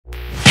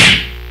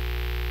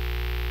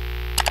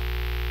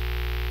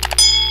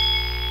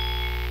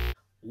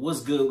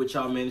What's good with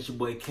y'all, man? It's your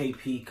boy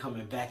KP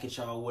coming back at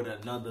y'all with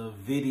another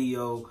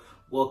video.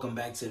 Welcome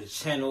back to the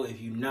channel. If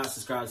you're not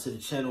subscribed to the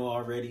channel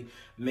already,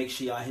 make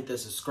sure y'all hit that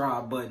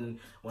subscribe button.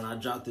 When I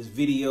drop this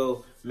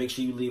video, make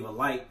sure you leave a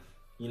like.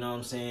 You know what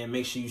I'm saying?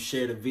 Make sure you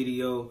share the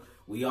video.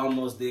 We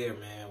almost there,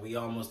 man. We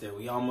almost there.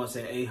 We almost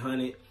at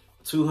 800.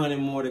 200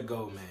 more to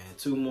go, man.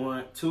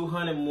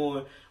 200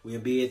 more.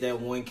 We'll be at that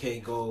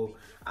 1K goal.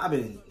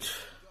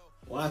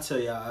 When I tell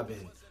y'all, I've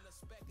been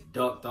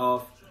ducked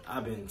off.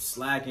 I've been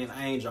slacking.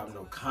 I ain't dropping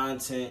no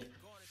content.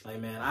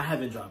 Like, man, I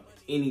haven't dropped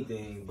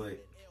anything,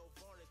 but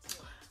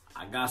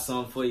I got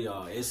something for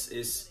y'all.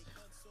 It's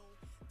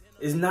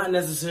not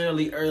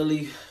necessarily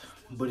early,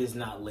 but it's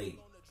not late.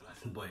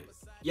 But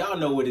y'all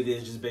know what it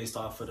is just based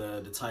off of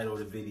the title of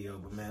the video.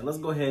 But man, let's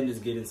go ahead and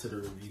just get into the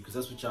review because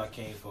that's what y'all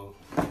came for.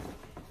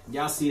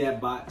 Y'all see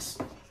that box,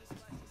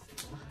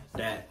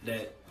 that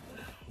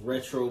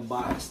retro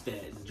box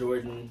that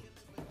Jordan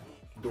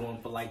doing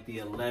for like the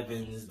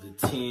 11s,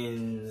 the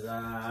 10s.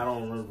 I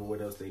don't remember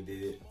what else they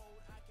did.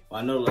 Well,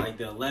 I know like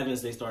the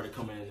 11s, they started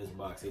coming in this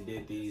box. They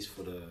did these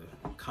for the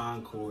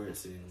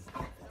Concords and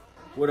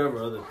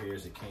whatever other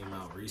pairs that came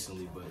out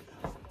recently.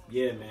 But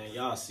yeah, man,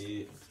 y'all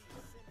see it.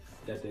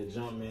 Got that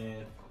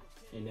Jumpman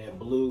in that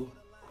blue.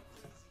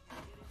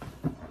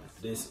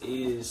 This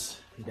is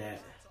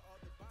that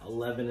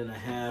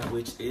 11.5,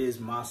 which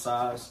is my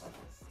size.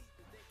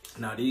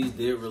 Now these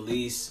did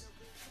release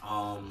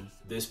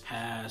this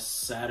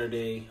past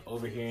Saturday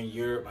over here in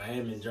Europe. I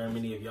am in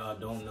Germany. If y'all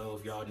don't know,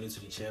 if y'all new to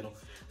the channel,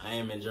 I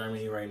am in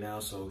Germany right now.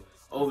 So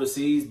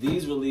overseas,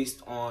 these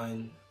released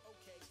on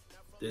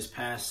this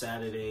past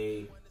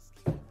Saturday.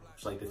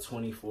 It's like the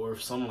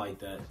 24th, something like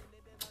that.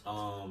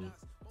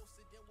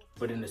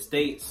 But in the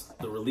States,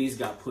 the release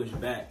got pushed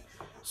back.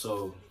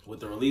 So with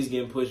the release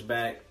getting pushed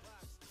back,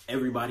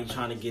 everybody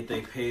trying to get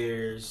their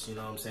pairs, you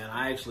know what I'm saying?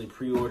 I actually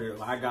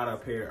pre-ordered, I got a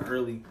pair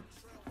early.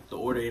 The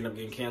order ended up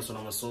getting canceled,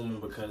 I'm assuming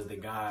because the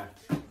guy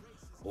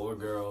or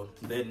girl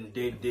didn't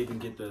get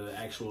the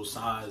actual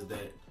size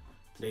that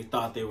they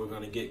thought they were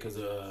gonna get because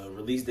the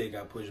release date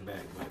got pushed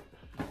back. But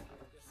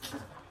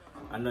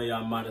I know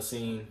y'all might have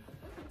seen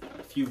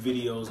a few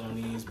videos on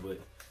these, but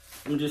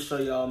let me just show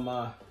y'all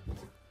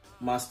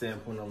my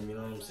standpoint on them, you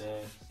know what I'm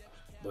saying?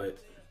 But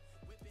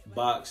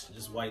box,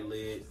 just white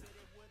lid.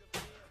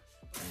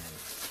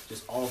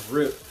 Just off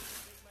rip,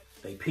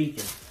 they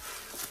peeking.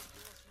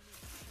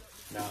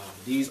 Now,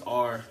 these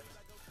are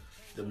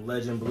the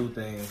Legend Blue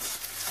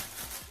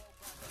things.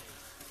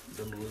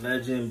 The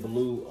Legend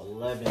Blue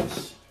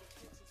 11s.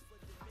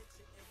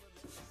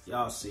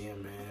 Y'all see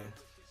them, man.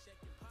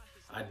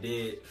 I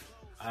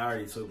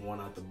already took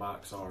one out the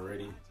box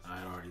already. I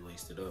had already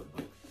laced it up,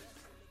 but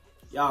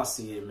y'all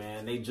see it,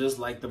 man. They just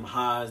like them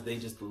highs. They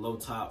just the low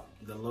top,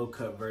 the low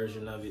cut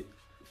version of it.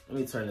 Let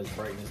me turn this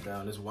brightness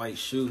down. This white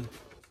shoe.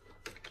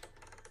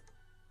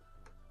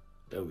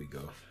 There we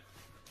go.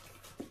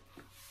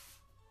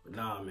 But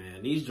nah,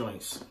 man, these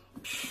joints,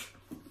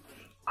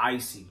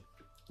 icy.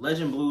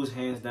 Legend Blue is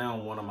hands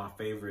down one of my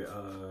favorite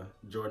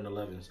Jordan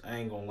 11s. I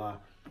ain't gonna lie.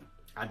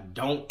 I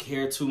don't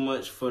care too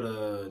much for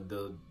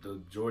the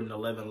Jordan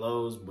 11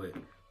 lows, but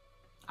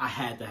I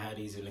had to have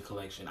these in the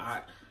collection.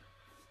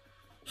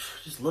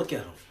 Just look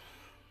at them.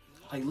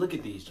 Like, look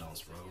at these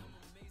joints, bro.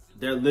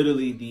 They're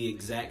literally the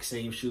exact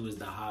same shoe as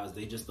the highs.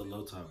 They just the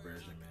low top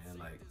version, man.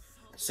 Like,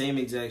 same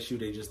exact shoe,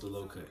 they just the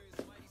low cut.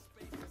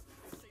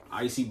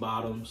 Icy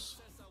bottoms,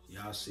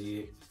 y'all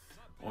see it.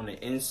 On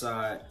the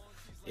inside,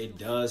 it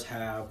does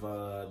have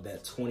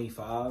that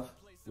 25,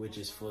 which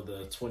is for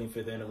the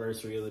 25th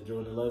anniversary of the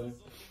Jordan 11.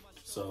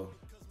 So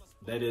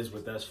that is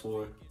what that's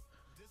for.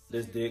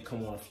 This did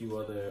come on a few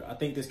other, I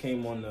think this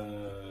came on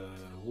the,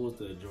 what was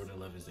the Jordan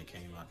 11s that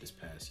came out this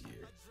past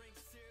year?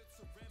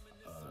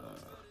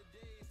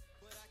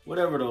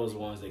 Whatever those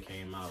ones that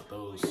came out,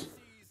 those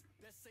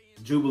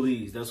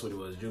Jubilees, that's what it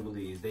was,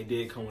 Jubilees. They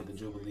did come with the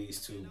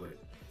Jubilees too, but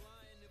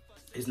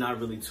it's not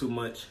really too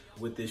much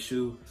with this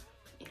shoe.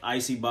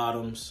 Icy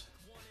bottoms,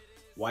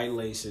 white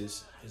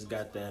laces. It's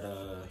got that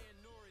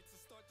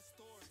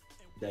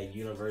that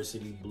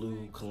university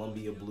blue,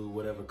 Columbia blue,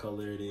 whatever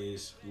color it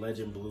is,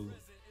 Legend Blue.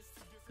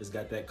 It's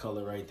got that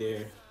color right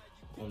there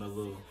on a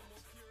little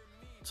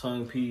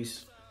tongue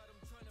piece.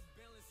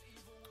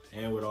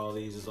 And with all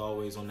these, it's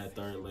always on that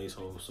third lace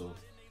hole. So,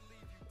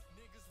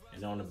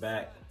 and on the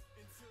back,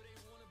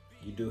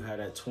 you do have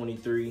that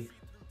 23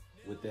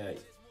 with that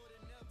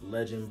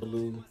Legend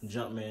Blue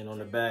Jumpman on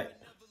the back.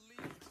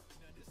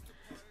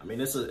 I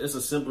mean, it's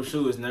a simple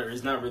shoe. It's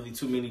not really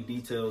too many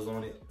details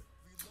on it.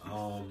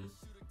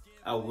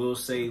 I will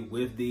say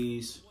with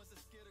these,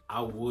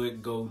 I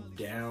would go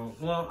down.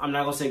 Well, I'm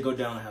not gonna say go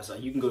down a half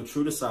size. You can go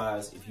true to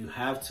size. If you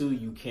have to,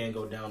 you can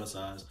go down a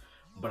size.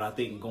 But I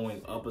think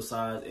going up a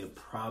size, it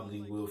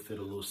probably will fit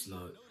a little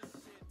snug.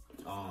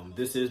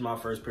 This is my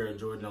first pair of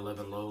Jordan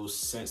 11 lows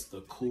since the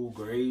Cool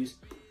Grays.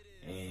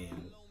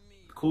 And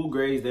Cool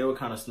Grays, they were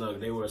kind of snug.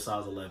 They were a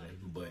size 11.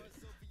 But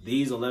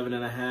these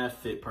 11.5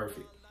 fit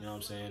perfect. You know what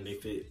I'm saying?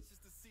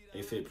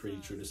 They fit pretty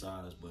true to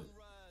size. But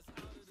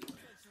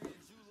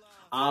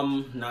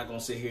I'm not gonna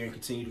sit here and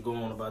continue to go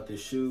on about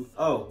this shoe.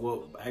 Oh,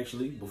 well,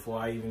 actually, before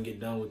I even get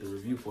done with the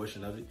review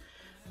portion of it,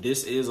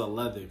 this is a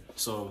leather.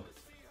 So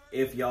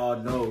if y'all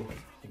know,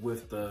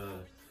 with the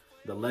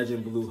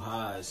Legend Blue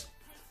highs,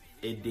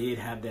 it did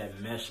have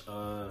that mesh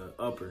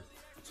upper.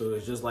 So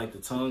it's just like the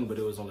tongue, but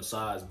it was on the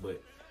sides.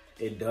 But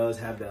it does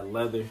have that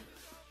leather.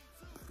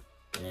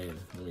 And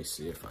let me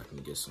see if I can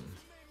get some.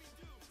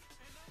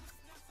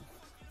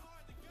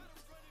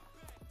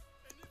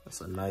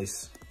 That's a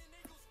nice.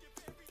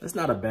 It's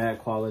not a bad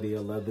quality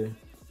of leather.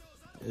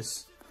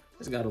 It's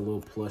got a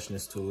little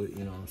plushness to it,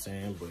 you know what I'm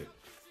saying? But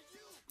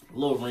a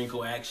little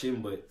wrinkle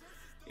action, but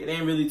it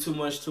ain't really too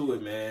much to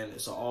it, man.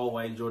 It's an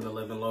all-white Jordan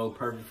 11 low,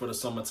 perfect for the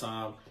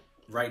summertime.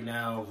 Right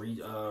now,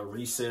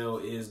 resale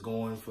is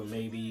going for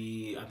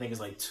maybe, I think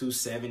it's like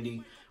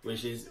 $270,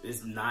 which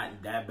is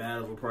not that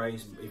bad of a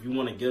price. If you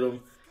want to get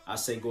them, I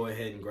say go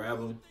ahead and grab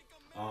them.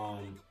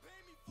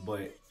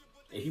 But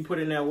if you put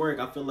in that work,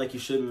 I feel like you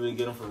should be able to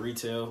get them for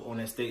retail on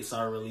that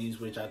stateside release,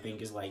 which I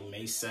think is like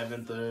May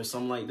 7th or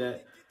something like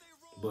that.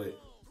 But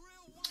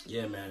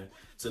yeah, man.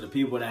 So the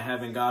people that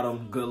haven't got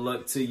them, good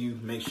luck to you.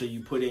 Make sure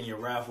you put in your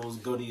raffles.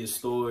 Go to your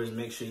stores.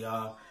 Make sure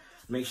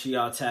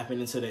y'all tapping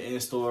into the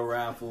in-store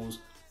raffles,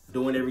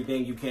 doing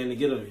everything you can to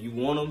get them. If you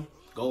want them,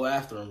 go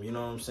after them. You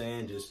know what I'm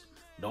saying? Just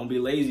don't be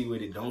lazy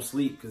with it. Don't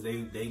sleep, because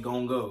they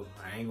gonna go.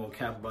 I ain't gonna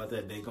cap about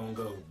that. They gonna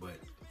go. But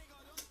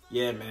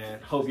yeah, man.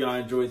 Hope y'all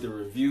enjoyed the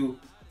review.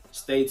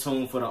 Stay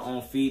tuned for the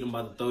on feet. I'm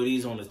about to throw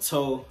these on the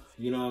toe.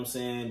 You know what I'm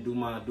saying? Do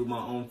my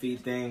on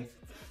feet thing.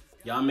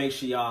 Y'all make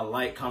sure y'all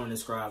like, comment, and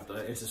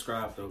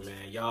subscribe though,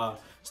 man. Y'all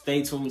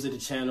stay tuned to the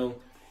channel.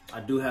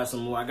 I do have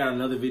some more. I got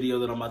another video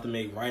that I'm about to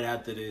make right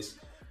after this.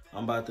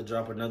 I'm about to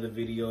drop another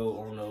video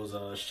on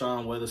those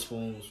Sean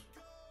Weatherspoons,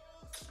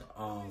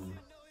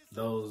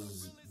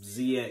 those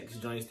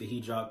ZX joints that he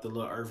dropped, the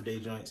little Earth Day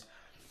joints.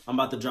 I'm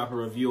about to drop a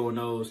review on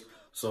those.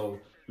 So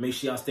make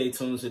sure y'all stay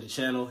tuned to the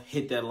channel.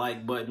 Hit that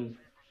like button.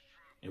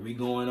 And we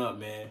going up,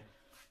 man.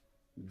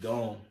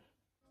 Gone.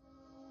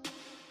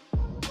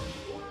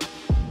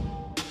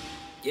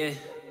 Yeah.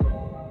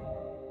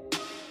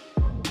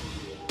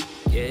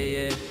 Yeah,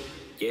 yeah.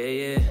 Yeah,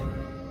 yeah.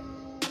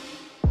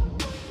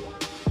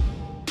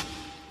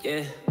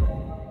 Yeah.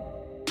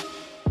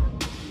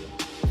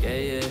 Yeah,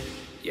 yeah.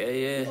 Yeah,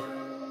 yeah.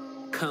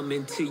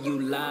 Coming to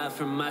you live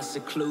from my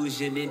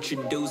seclusion,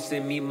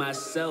 introducing me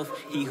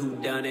myself, he who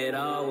done it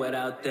all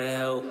without the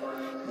help.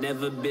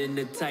 Never been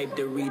the type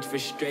to reach for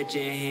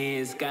stretching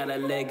hands. Got a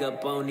leg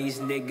up on these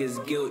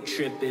niggas, guilt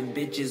tripping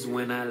bitches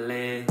when I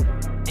land.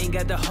 Ain't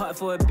got the heart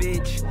for a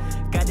bitch.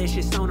 Got that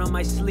shit sewn on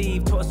my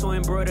sleeve. Torso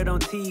embroidered on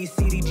T's.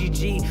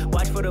 CDGG.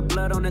 Watch for the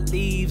blood on the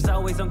leaves.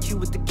 Always on cue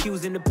with the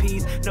Q's and the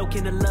P's. No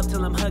kin of love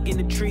till I'm hugging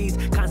the trees.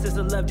 Concepts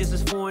of love just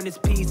as foreign as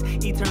peace.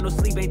 Eternal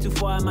sleep ain't too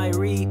far I might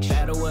reach.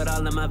 Battle with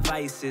all of my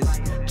vices.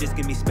 Just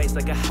give me space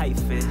like a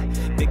hyphen.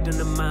 Victim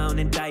to my own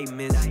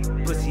indictments.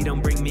 Pussy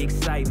don't bring me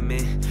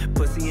excitement.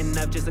 Pussy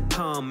enough just to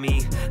calm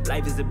me.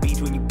 Life is a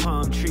beach when you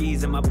palm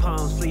trees. And my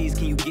palms, please,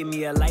 can you give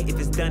me a light? If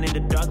it's done in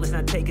the dark, let's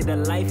not take it to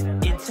life.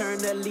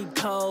 Internally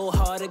cold,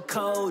 heart of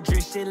cold,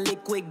 drenched in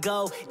liquid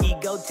gold.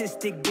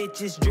 Egotistic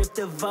bitches drift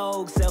to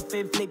vogue,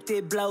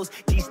 self-inflicted blows.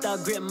 G-Star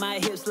grip my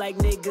hips like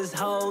niggas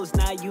hoes.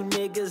 Now you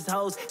niggas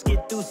hoes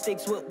get through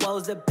sticks with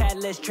woes. The path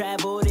less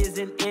traveled is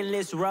an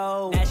endless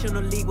road.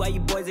 National League while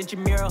you boys at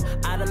your mural.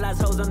 Idolize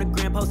hoes on the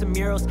gram posting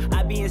murals.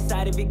 I be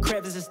inside of it,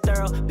 crevices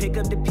thorough. Pick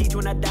up the peach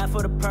when I die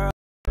for the pearl.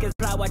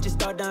 Fly, watch it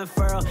start to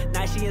unfurl.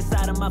 Now she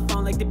inside of my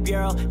phone like the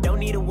bureau. Don't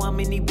need a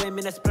woman, need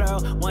women, that's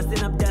plural. Once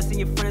then I'm done, send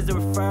your friends a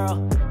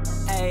referral.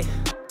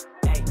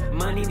 Ayy,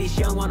 money this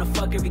young wanna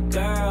fuck every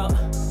girl.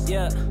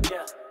 Yeah,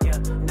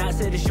 now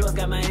said the shorts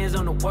got my hands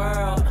on the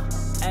world.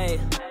 Ayy,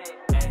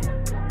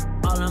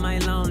 all on my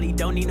lonely.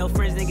 Don't need no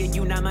friends, nigga,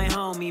 you not my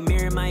homie.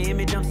 Mirror my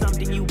image, I'm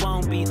something you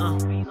won't be.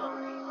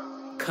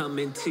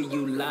 Coming to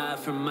you live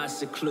from my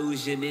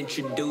seclusion,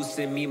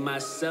 introducing me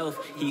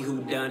myself, he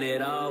who done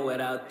it all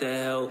without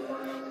the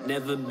help.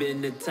 Never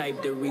been the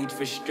type to reach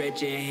for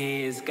stretching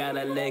hands. Got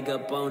a leg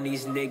up on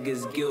these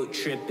niggas, guilt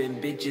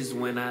tripping bitches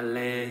when I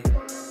land.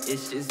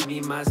 It's just me,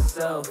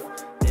 myself,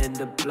 and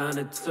the blunt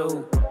or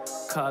two.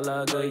 Call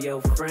all of your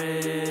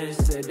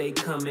friends, said they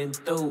coming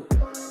through.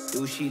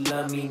 Do she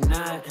love me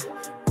not?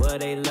 Well,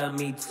 they love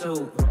me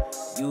too.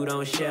 You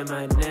don't share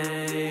my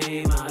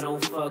name, I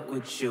don't fuck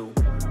with you.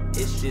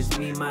 It's just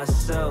me,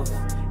 myself,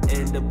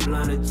 and the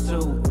blunt or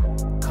two.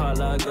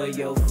 Call all of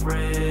your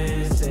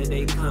friends, say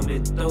they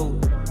coming through.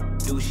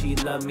 Do she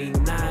love me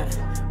not?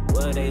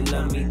 Well, they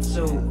love me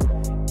too.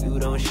 You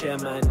don't share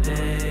my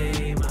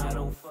name, I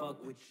don't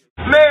fuck with you.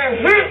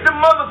 Man, hit the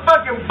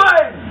motherfucking